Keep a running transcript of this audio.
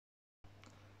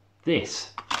This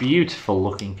beautiful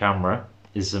looking camera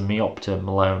is the Meopta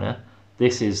Milona.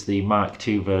 This is the Mark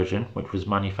II version, which was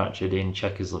manufactured in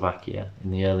Czechoslovakia in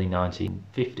the early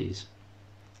 1950s.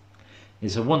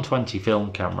 It's a 120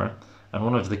 film camera, and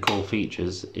one of the cool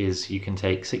features is you can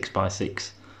take 6x6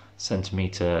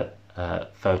 centimeter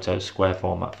photos, square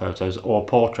format photos, or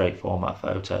portrait format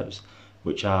photos,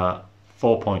 which are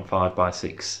 4.5 by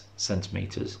 6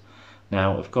 centimeters.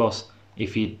 Now, of course,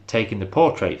 if you're taking the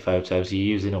portrait photos, you're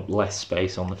using up less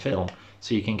space on the film,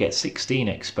 so you can get 16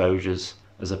 exposures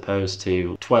as opposed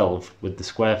to 12 with the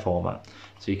square format.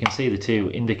 So you can see the two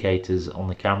indicators on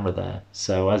the camera there.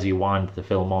 So as you wind the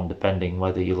film on, depending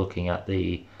whether you're looking at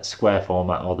the square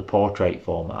format or the portrait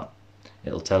format,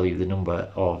 it'll tell you the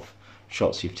number of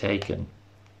shots you've taken.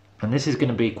 And this is going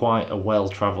to be quite a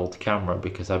well-travelled camera,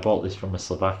 because I bought this from a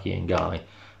Slovakian guy,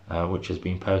 which has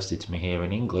been posted to me here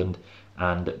in England,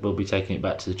 and we'll be taking it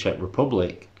back to the Czech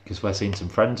Republic because we're seeing some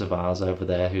friends of ours over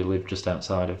there who live just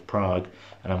outside of Prague,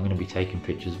 and I'm going to be taking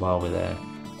pictures while we're there.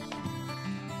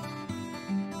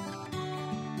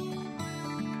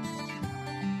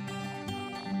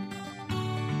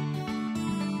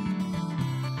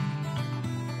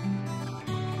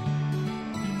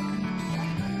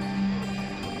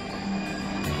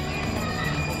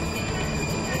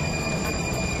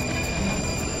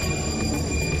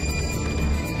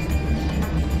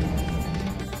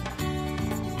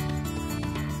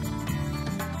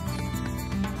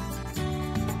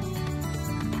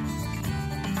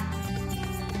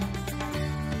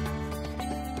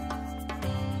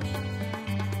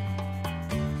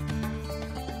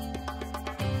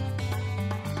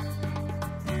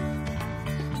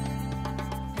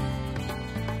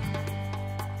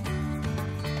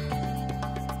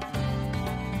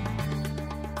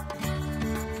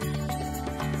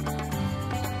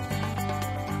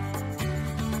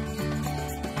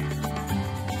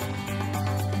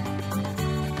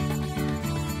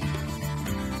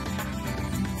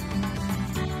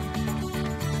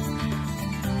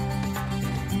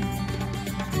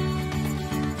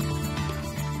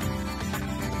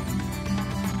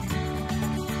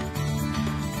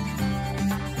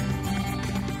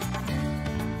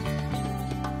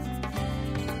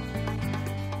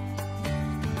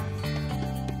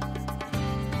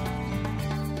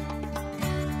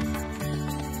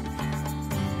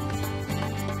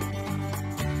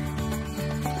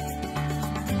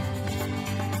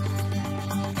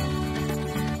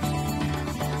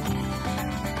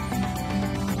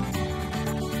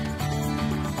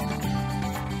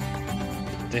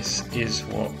 This is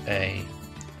what an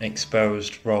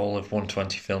exposed roll of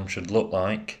 120 film should look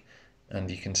like, and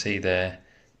you can see there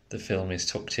the film is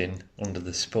tucked in under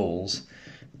the spools.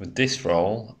 With this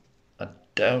roll, I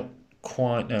don't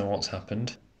quite know what's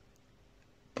happened,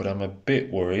 but I'm a bit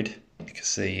worried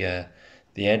because the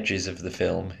edges of the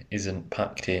film isn't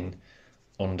packed in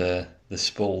under the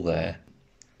spool there.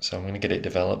 So I'm going to get it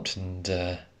developed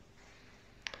and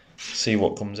see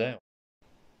what comes out.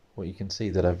 What you can see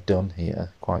that I've done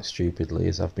here, quite stupidly,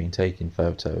 is I've been taking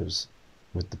photos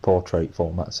with the portrait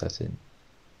format setting,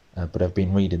 but I've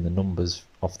been reading the numbers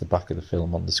off the back of the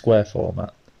film on the square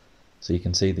format, so you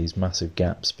can see these massive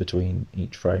gaps between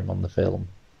each frame on the film.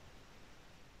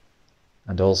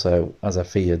 And also, as I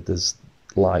feared, there's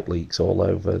light leaks all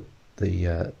over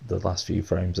the last few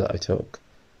frames that I took.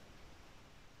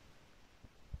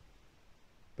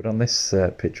 But on this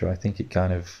picture, I think it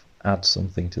kind of adds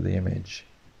something to the image.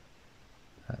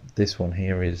 This one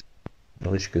here is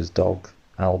Malishka's dog,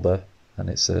 Alba, and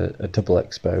it's a double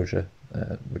exposure,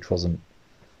 which wasn't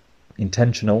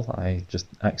intentional. I just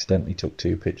accidentally took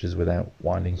two pictures without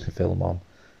winding the film on,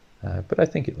 but I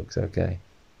think it looks okay.